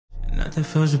Nothing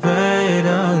feels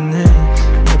better than this.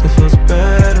 Nothing feels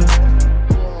better.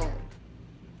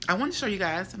 I want to show you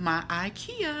guys my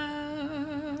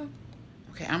IKEA.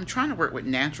 Okay, I'm trying to work with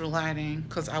natural lighting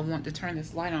because I want to turn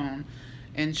this light on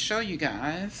and show you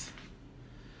guys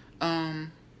my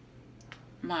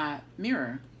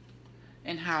mirror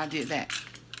and how I did that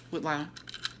with my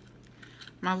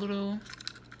little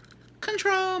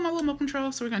control, my little remote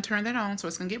control. So we're going to turn that on so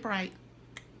it's going to get bright.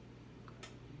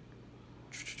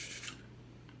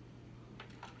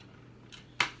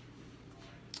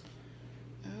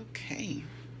 Okay.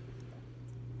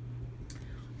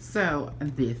 So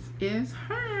this is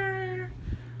her.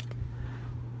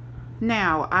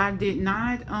 Now I did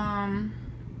not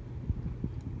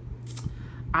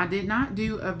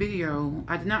do a video.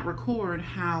 I did not record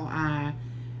how I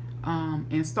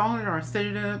install it or set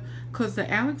it up, because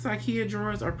the Alex IKEA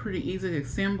drawers are pretty easy to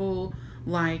assemble.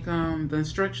 Like the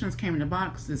instructions came in the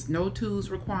box. There's no tools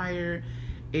required.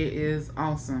 It is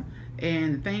awesome.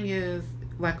 And the thing is,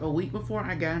 like a week before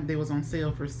I got them, they was on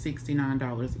sale for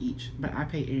 $69 each, but I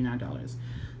paid $89.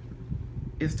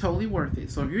 It's totally worth it.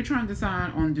 So if you're trying to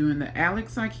decide on doing the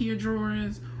Alex IKEA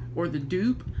drawers or the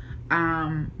dupe,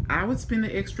 I would spend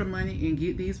the extra money and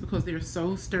get these because they're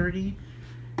so sturdy,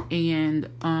 and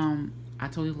I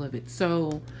totally love it.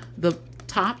 So the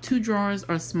top two drawers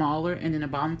are smaller, and then the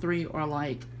bottom three are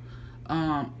like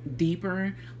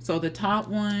deeper. So the top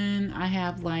one, I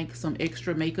have like some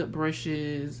extra makeup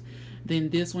brushes.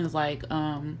 Then this one is like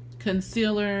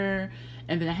concealer,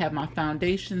 and then I have my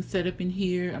foundation set up in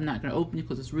here. I'm not gonna open it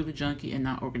because it's really junky and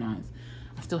not organized.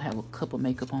 I still have a couple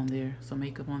makeup on there, some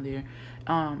makeup on there.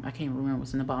 I can't remember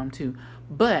what's in the bottom too.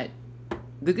 But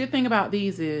the good thing about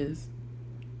these is,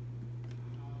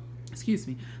 excuse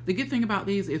me, the good thing about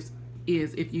these is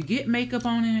if you get makeup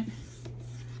on it,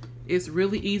 it's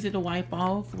really easy to wipe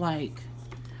off, like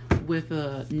with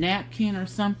a napkin or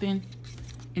something,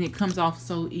 and it comes off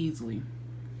so easily.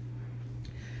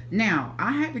 Now,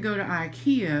 I had to go to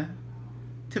IKEA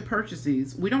to purchase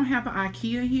these. We don't have an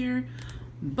IKEA here,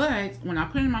 but when I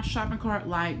put it in my shopping cart,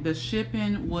 like, the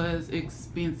shipping was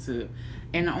expensive.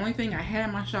 And the only thing I had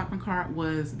in my shopping cart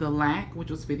was the lac,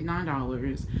 which was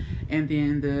 $59, and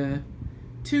then the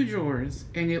two drawers.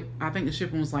 And I think the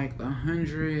shipping was like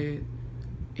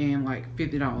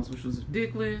 $150, which was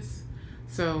ridiculous.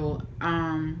 So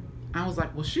I was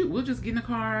like, well, shoot, we'll just get in the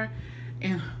car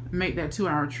and make that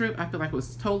 2-hour trip. I feel like it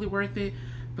was totally worth it,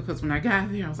 because when I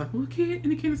got there, I was like, look at in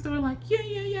the candy store, like,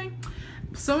 yeah.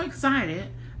 So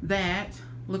excited that,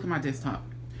 look at my desktop.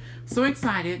 So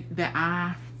excited that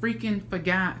I freaking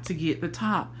forgot to get the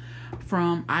top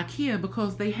from IKEA,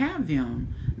 because they have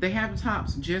them. They have the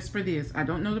tops just for this. I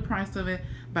don't know the price of it,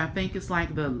 but I think it's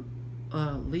like the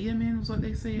Leomin is what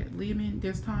they said, Leomin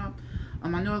desktop. I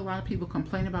know a lot of people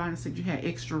complain about it and said you had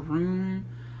extra room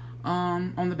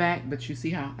on the back, but you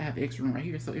see how I have extra room right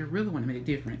here, so it really wouldn't make a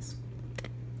difference.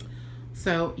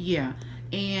 So yeah,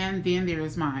 and then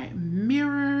there's my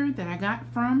mirror that I got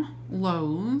from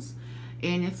Lowe's,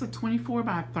 and it's a 24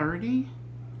 by 30,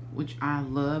 which I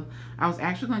love. I was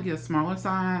actually going to get a smaller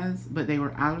size, but they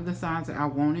were out of the size that I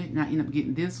wanted, and I ended up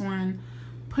getting this one.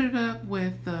 Put it up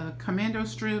with the commando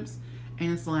strips,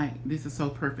 and it's like, this is so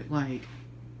perfect. Like,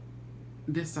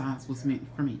 this size was meant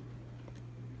for me.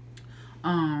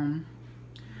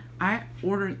 I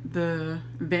ordered the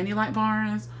Vanity light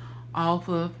bars off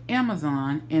of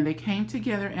Amazon, and they came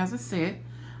together as a set.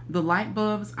 The light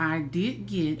bulbs I did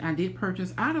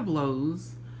purchase out of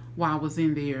Lowe's while I was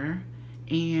in there,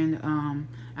 and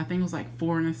I think it was like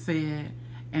 4 in a set,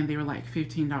 and they were like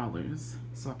 $15,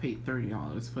 so I paid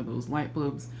 $30 for those light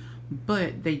bulbs.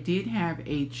 But they did have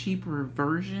a cheaper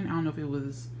version. I don't know if it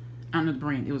was, I don't know the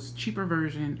brand. It was a cheaper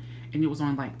version, and it was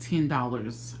on like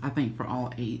 $10, I think, for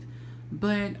all 8.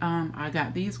 But I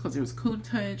got these because it was cool to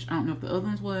touch. I don't know if the other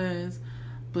ones was,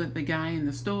 but the guy in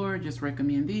the store just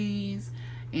recommended these,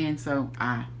 and so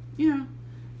I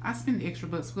spent the extra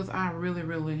bucks because I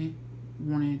really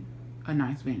wanted a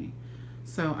nice Vanity.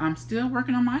 So I'm still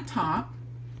working on my top.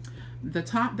 The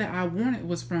top that I wanted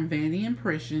was from Vanity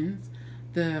Impressions.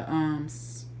 The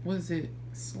what is it?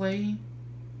 Slay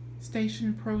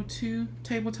Station Pro 2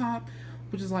 tabletop,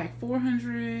 which is like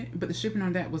 $400, but the shipping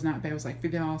on that was not bad. It was like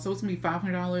 $50, so it's gonna be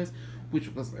 $500, which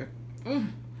was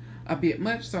a bit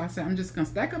much. So I said, I'm just gonna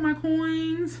stack up my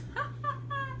coins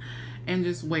and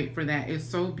just wait for that. It's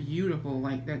so beautiful.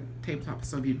 Like, that tabletop is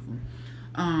so beautiful.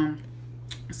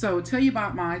 So tell you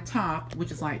about my top,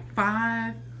 which is like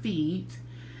 5 feet,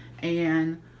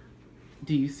 and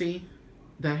do you see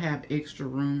that I have extra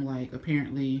room? Like,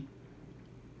 apparently,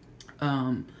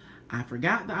 I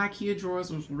forgot the IKEA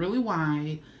drawers was really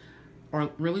wide. are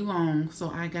really long, so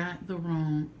I got the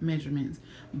wrong measurements.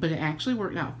 But it actually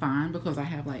worked out fine because I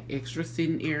have like extra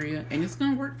sitting area, and it's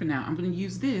gonna work for now. I'm gonna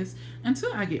use this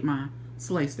until I get my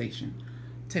Slay Station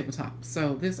tabletop.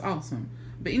 So this is awesome.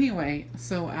 But anyway,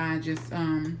 so I just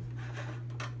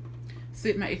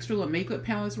set my extra little makeup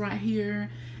palettes right here.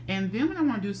 And then when I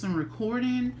want to do some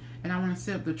recording and I want to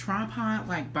set up the tripod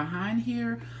like behind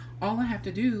here, all I have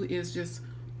to do is just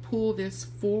pull this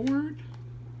forward,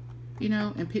 you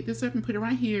know, and pick this up and put it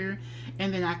right here.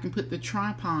 And then I can put the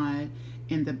tripod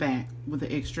in the back with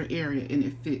the extra area, and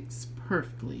it fits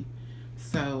perfectly.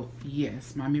 So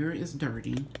yes, my mirror is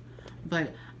dirty,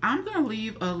 but I'm going to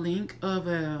leave a link of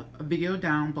a video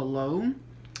down below,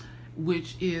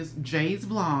 which is Jay's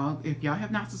vlog. If y'all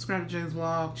have not subscribed to Jay's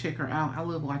vlog, check her out. I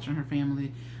love watching her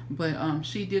family. But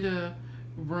she did a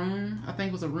room, I think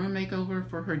it was a room makeover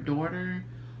for her daughter.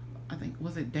 I think,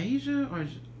 was it Deja, or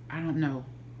I don't know,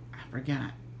 I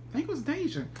forgot. I think it was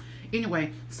Deja.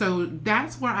 Anyway, so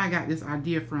that's where I got this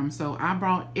idea from. So I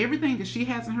brought everything that she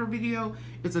has in her video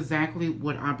is exactly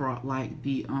what I brought, like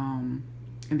the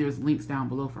and there's links down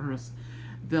below for hers.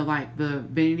 The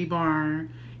vanity bar,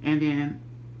 and then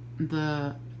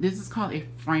this is called a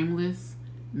frameless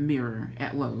mirror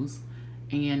at Lowe's.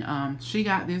 And she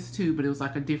got this too, but it was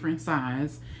like a different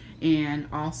size. And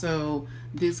also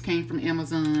this came from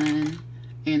Amazon,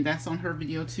 and that's on her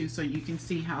video too, so you can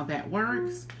see how that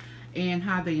works and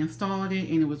how they installed it.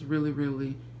 And it was really,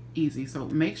 really easy. So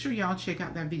make sure y'all check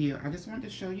out that video. I just wanted to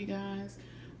show you guys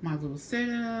my little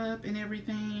setup and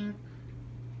everything.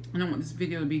 I don't want this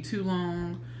video to be too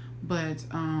long, but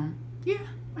yeah,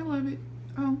 I love it.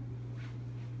 Oh,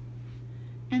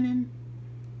 and then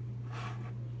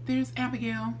there's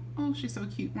Abigail. Oh, she's so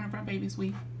cute. One of our babies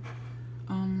we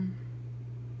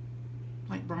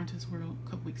like Bronte's World a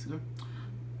couple weeks ago.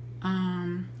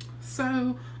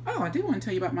 So I do want to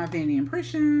tell you about my Vanity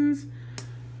Impressions.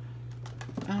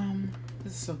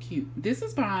 This is so cute. This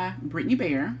is by Brittany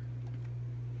Bear,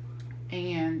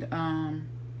 and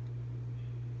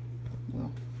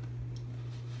well,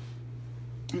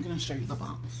 I'm gonna show you the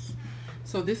box.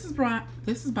 So this is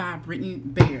by Brittany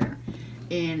Bear,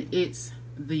 and it's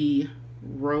the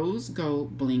Rose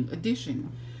Gold Bling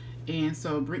Edition. And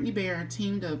so Brittany Bear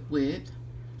teamed up with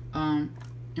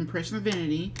Impression of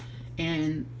Vanity,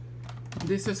 and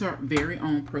this is her very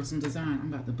own personal design.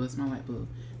 I'm about to bust my light bulb.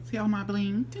 See all my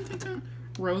bling? Dun, dun, dun.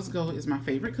 Rose Gold is my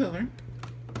favorite color.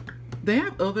 They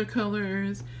have other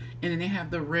colors, and then they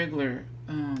have the regular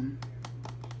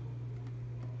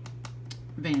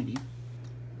Vanity.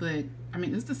 But I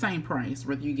mean, it's the same price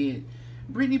whether you get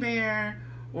Brittany Bear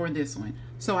or this one.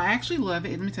 So I actually love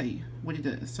it. Let me tell you what it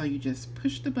does. So you just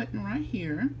push the button right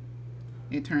here.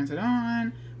 It turns it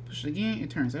on. Push it again. It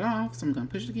turns it off. So I'm going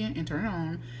to push it again and turn it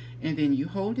on. And then you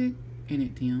hold it and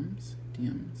it dims,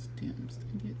 dims, dims,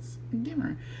 and gets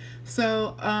dimmer.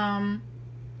 So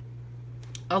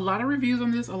a lot of reviews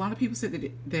on this. A lot of people said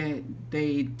that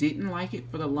they didn't like it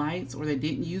for the lights, or they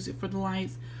didn't use it for the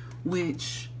lights,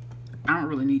 which I don't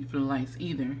really need it for the lights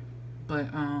either.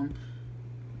 But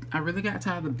I really got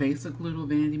tired of the basic little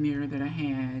vanity mirror that I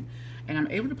had, and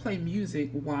I'm able to play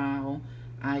music while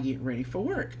I get ready for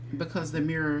work, because the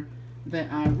mirror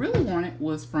that I really wanted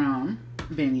was from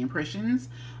Vanity Impressions,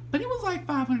 but it was like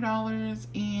 $500,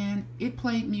 and it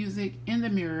played music in the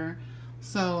mirror.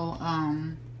 So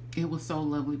it was so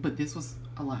lovely, but this was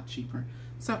a lot cheaper.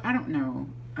 So I don't know.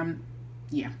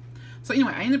 Yeah. So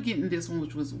anyway, I ended up getting this one,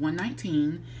 which was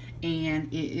 $119,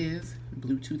 and it is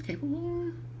Bluetooth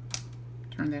capable.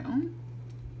 Turn that on.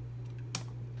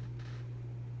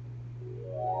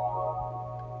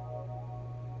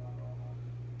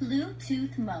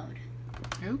 Bluetooth mode.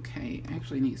 Okay,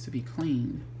 actually needs to be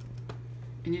cleaned.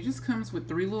 And it just comes with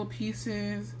 3 little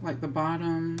pieces, like the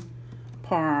bottom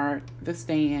part, the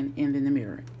stand, and then the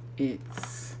mirror. You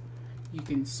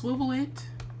can swivel it,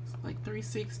 it's like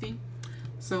 360.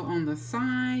 So on the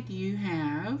side you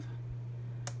have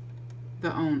the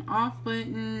on off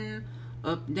button,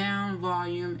 up down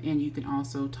volume, and you can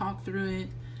also talk through it,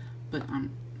 but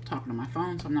I'm talking on my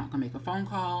phone, so I'm not gonna make a phone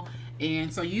call.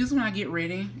 And so use when I get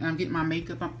ready and I'm getting my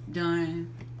makeup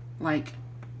done, like,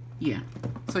 yeah.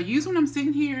 So use when I'm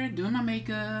sitting here doing my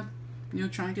makeup, you know,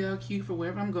 trying to get out cute for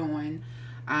wherever I'm going.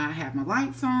 I have my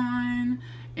lights on,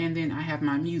 and then I have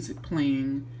my music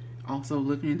playing, also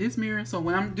looking in this mirror. So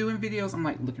when I'm doing videos, I'm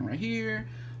like looking right here,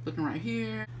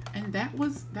 and that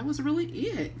was really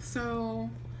it.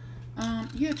 So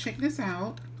yeah, check this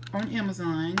out on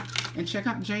Amazon, and check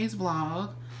out Jay's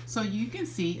vlog so you can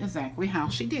see exactly how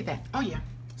she did that. Oh yeah,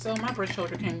 so my brush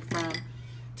holder came from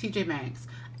TJ Maxx.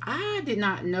 I did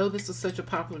not know this was such a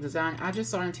popular design. I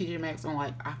just saw it in TJ Maxx and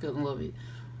like I fell in love with it.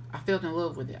 I fell in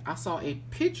love with it. I saw a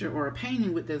picture or a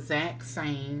painting with the exact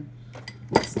same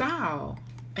style,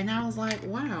 and I was like,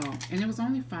 wow. And it was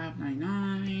only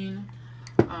 $5.99.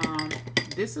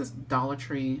 This is Dollar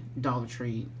Tree,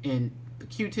 and the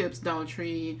Q-tips Dollar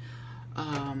Tree,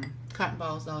 cotton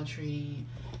balls Dollar Tree,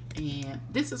 and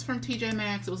this is from TJ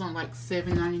Maxx. It was on like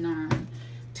 $7.99.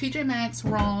 TJ Maxx,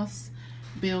 Ross,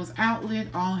 Bill's Outlet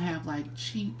all have like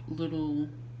cheap little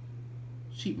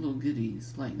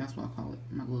goodies. Like, that's what I call it,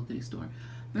 my little goodie store.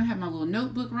 Then I have my little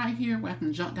notebook right here where I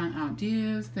can jot down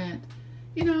ideas that,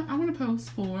 you know, I want to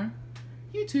post for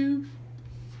YouTube.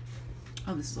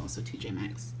 Oh, this is also TJ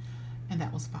Maxx. And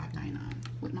that was $5.99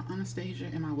 with my Anastasia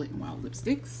and my Wet n Wild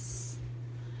lipsticks.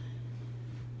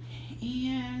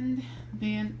 And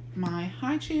then my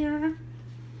high chair,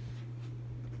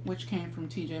 which came from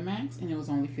TJ Maxx, and it was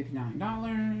only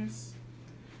 $59.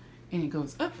 And it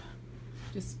goes up.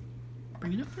 Just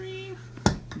bring it up for you.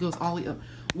 It goes all the way up,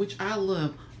 which I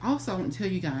love. Also, I want to tell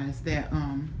you guys that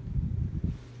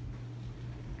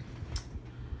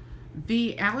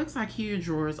the Alex IKEA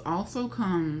drawers also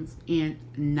comes in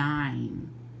 9.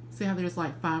 See how there's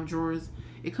like 5 drawers?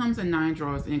 It comes in 9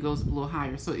 drawers and it goes a little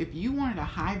higher. So if you wanted a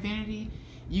high vanity,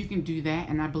 you can do that.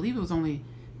 And I believe it was only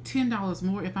 $10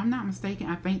 more. If I'm not mistaken,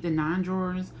 I think the 9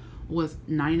 drawers was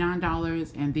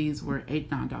 $99 and these were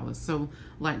 $89. So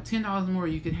like $10 more,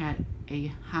 you could have a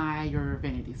higher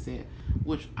vanity set,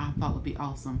 which I thought would be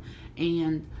awesome.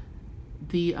 And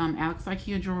the Alex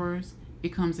IKEA drawers, it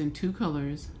comes in 2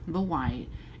 colors, the white,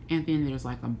 and then there's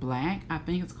like a black. I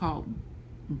think it's called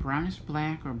brownish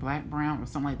black or black brown or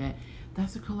something like that.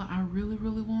 That's the color I really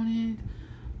wanted,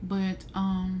 but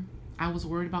I was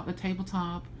worried about the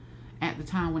tabletop. At the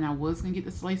time when I was gonna get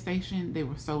the Slay Station, they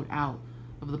were sold out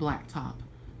of the black top.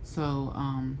 So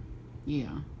yeah,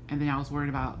 and then I was worried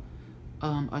about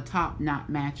a top not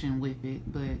matching with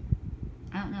it, but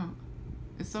I don't know,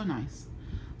 it's so nice.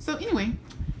 So anyway,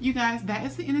 you guys, that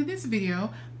is the end of this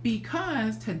video,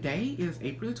 because today is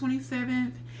April the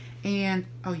 27th, and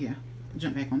oh yeah,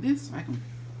 jump back on this so I can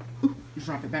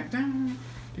drop it back down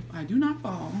if I do not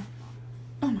fall.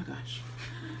 Oh my gosh.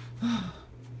 I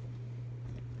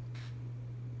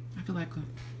feel like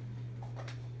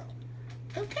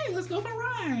okay, let's go for a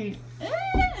ride.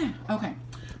 Okay,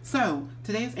 so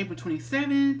today is April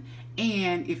 27th,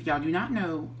 and if y'all do not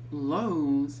know,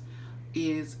 Lowe's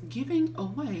is giving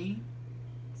away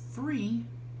free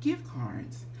gift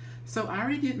cards. So I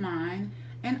already did mine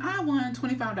and I won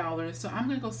 $25. So I'm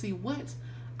gonna go see what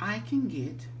I can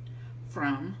get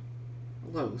from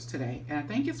Lowe's today, and I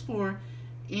think it's for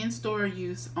in-store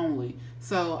use only.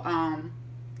 So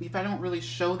if I don't really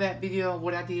show that video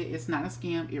what I did, it's not a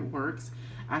scam, it works.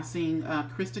 I've seen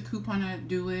Krista Couponer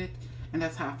do it, and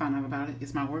that's how I found out about it.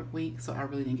 It's my work week, so I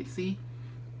really didn't get to see,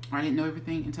 or I didn't know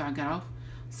everything until I got off.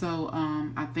 So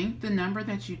I think the number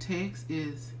that you text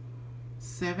is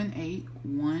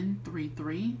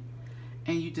 78133,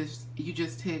 and you just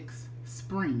text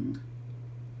spring,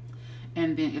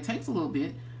 and then it takes a little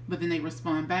bit, but then they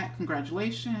respond back,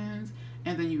 congratulations,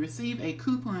 and then you receive a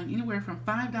coupon anywhere from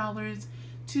 $5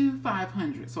 to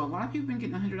 $500. So a lot of people have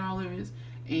been getting $100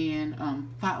 and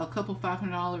a couple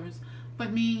 $500,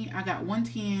 but me, I got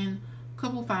 110,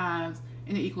 couple fives,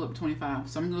 and it equal up to 25.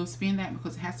 So I'm going to spend that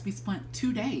because it has to be spent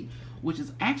today, which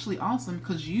is actually awesome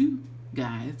because you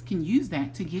guys can use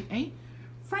that to get a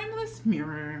frameless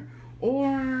mirror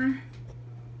or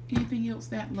anything else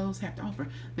that Lowe's have to offer.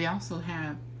 They also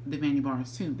have the Vanity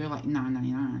bars too. They're like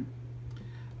 $9.99.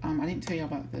 I didn't tell you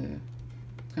about the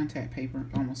contact paper.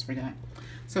 I almost forgot.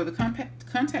 So the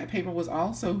contact paper was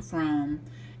also from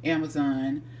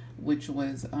Amazon, which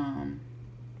was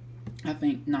I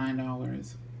think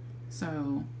 $9.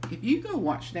 So if you go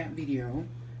watch that video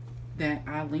that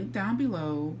I linked down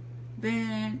below,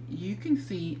 then you can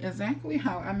see exactly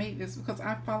how I made this because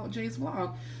I followed Jay's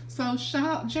vlog. So shout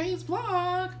out Jay's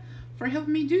vlog for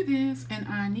helping me do this, and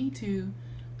I need to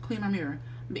clean my mirror.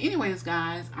 But anyways,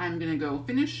 guys, I'm gonna go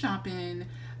finish shopping.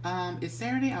 It's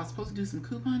Saturday. I was supposed to do some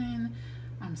couponing.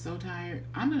 I'm so tired.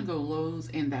 I'm gonna go Lowe's,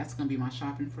 and that's gonna be my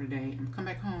shopping for today. I'm gonna come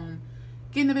back home,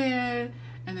 get into bed,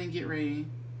 and then get ready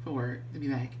for work to be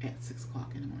back at 6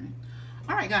 o'clock in the morning.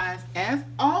 All right, guys, as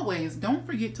always, don't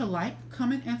forget to like,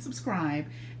 comment, and subscribe,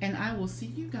 and I will see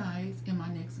you guys in my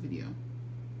next video.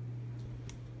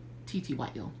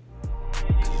 TTYL.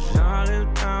 I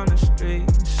live down the street,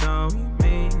 show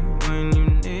me when you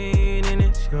need, and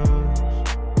it's yours.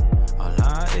 All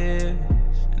I is,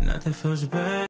 and nothing feels better.